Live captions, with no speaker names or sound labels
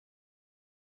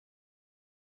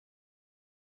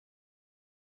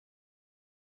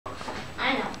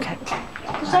I know. Okay.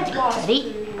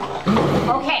 Ready?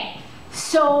 Okay,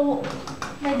 so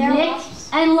Nick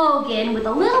and Logan, with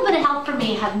a little bit of help from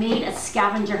me, have made a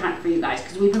scavenger hunt for you guys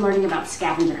because we've been learning about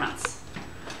scavenger hunts.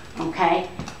 Okay,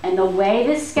 and the way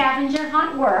this scavenger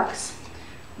hunt works,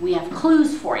 we have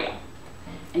clues for you.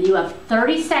 And you have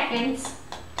 30 seconds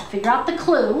to figure out the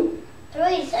clue.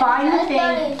 30 seconds. Find the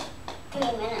thing. 3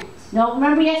 minutes. No,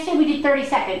 remember yesterday we did 30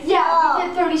 seconds? Yeah, we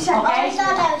did 30 seconds. Okay. I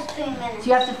thought that was 3 minutes. So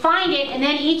you have to find it, and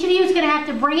then each of you is going to have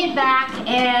to bring it back,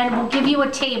 and we'll give you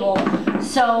a table.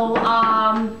 So,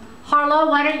 Harlow,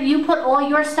 why don't you put all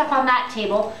your stuff on that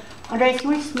table? Andres, can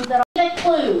we just move that on? The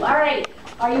clue. All right.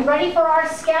 Are you ready for our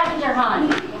scavenger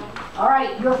hunt? All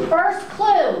right. Your first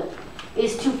clue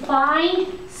is to find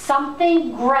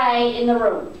something gray in the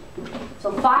room.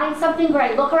 So find something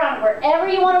gray. Look around wherever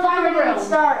you want to look in the room.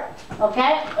 Start.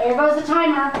 Okay. There goes the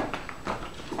timer.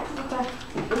 Okay.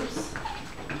 Oops.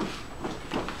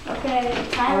 Okay,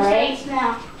 timer Alright. starts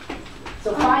now.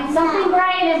 So find something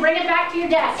gray and then bring it back to your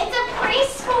desk. It's a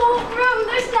preschool room.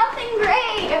 There's nothing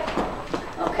gray.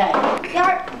 Okay.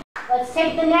 Let's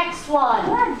take the next one.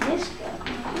 Where did this go?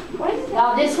 What is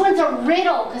Now this one's a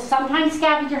riddle because sometimes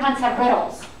scavenger hunts have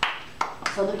riddles.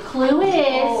 So the clue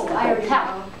is, I already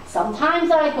tell.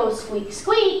 Sometimes I go squeak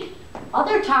squeak.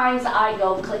 Other times I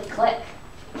go click click.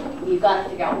 You've got to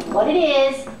figure out what it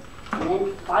is and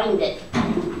then find it.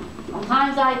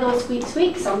 Sometimes I go squeak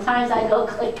squeak. Sometimes I go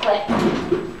click click.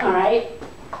 All right.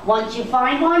 Once you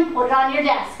find one, put it on your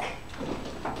desk.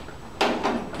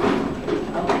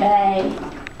 Okay.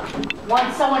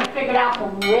 Once someone figured out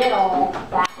the riddle,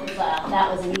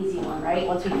 that was an easy one, right?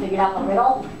 Once we figured out the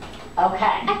riddle.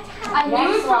 Okay. I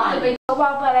knew it from the big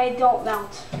snowball, but I don't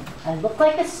melt. I look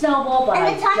like a snowball, but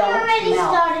And the timer I already don't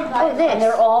melt. started, by the way. And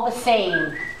they're all the same.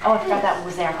 Oh, I forgot that one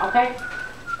was there. Okay.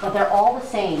 But they're all the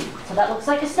same. So that looks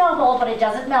like a snowball, but it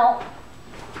doesn't melt.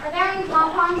 Are there any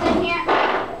pom-poms in here? No.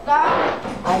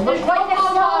 I look like a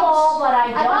snowball, but I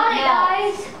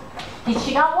don't melt.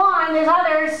 She got one. There's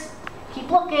others.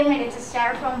 Keep looking. It's a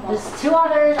styrofoam ball. There's two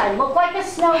others. I look like a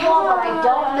snowball, but I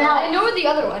don't melt. I know where the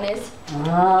other one is.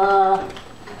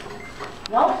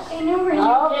 Nope. I know where you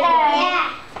Okay.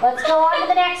 Yeah. Let's go on to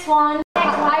the next one.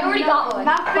 I already got one.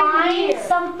 Find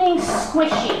something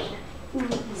squishy.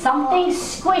 Something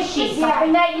squishy.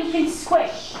 Something that you can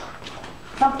squish.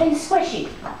 Something squishy.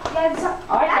 That's,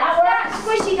 All right, that that's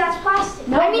works. not squishy, that's plastic.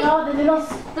 No, no,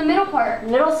 The middle part.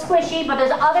 little squishy, but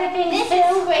there's other things This too.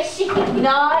 is squishy.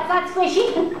 No, it's not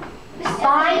squishy.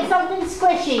 Find something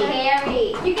squishy.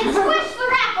 Scary. You can squish the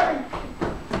wrapper.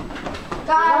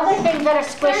 Other Guys, things that are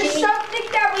there's squishy. something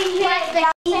that we can't.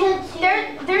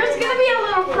 There's gonna be a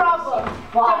little problem.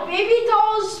 Why? The baby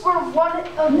dolls were one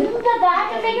of You got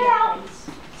that to figure out.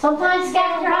 Sometimes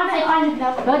scavenger hunts, I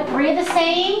find good. 3 of the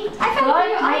same. Good.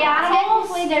 3 animals.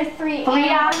 Technically, they're 3. 3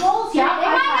 animals. Yeah. They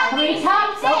might not 3 be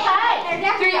cups. the same. Okay. They're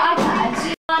definitely 3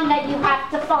 iPads. One that you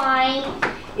have to find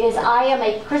is I am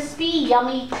a crispy,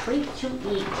 yummy treat to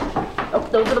eat. Oh,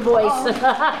 those are the boys. you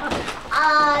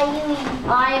mean.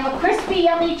 I am a crispy,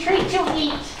 yummy treat to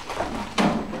eat.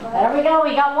 There we go.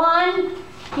 We got one.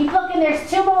 Keep looking. There's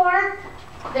 2 more.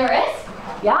 There is?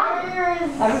 Yeah.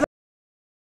 Everybody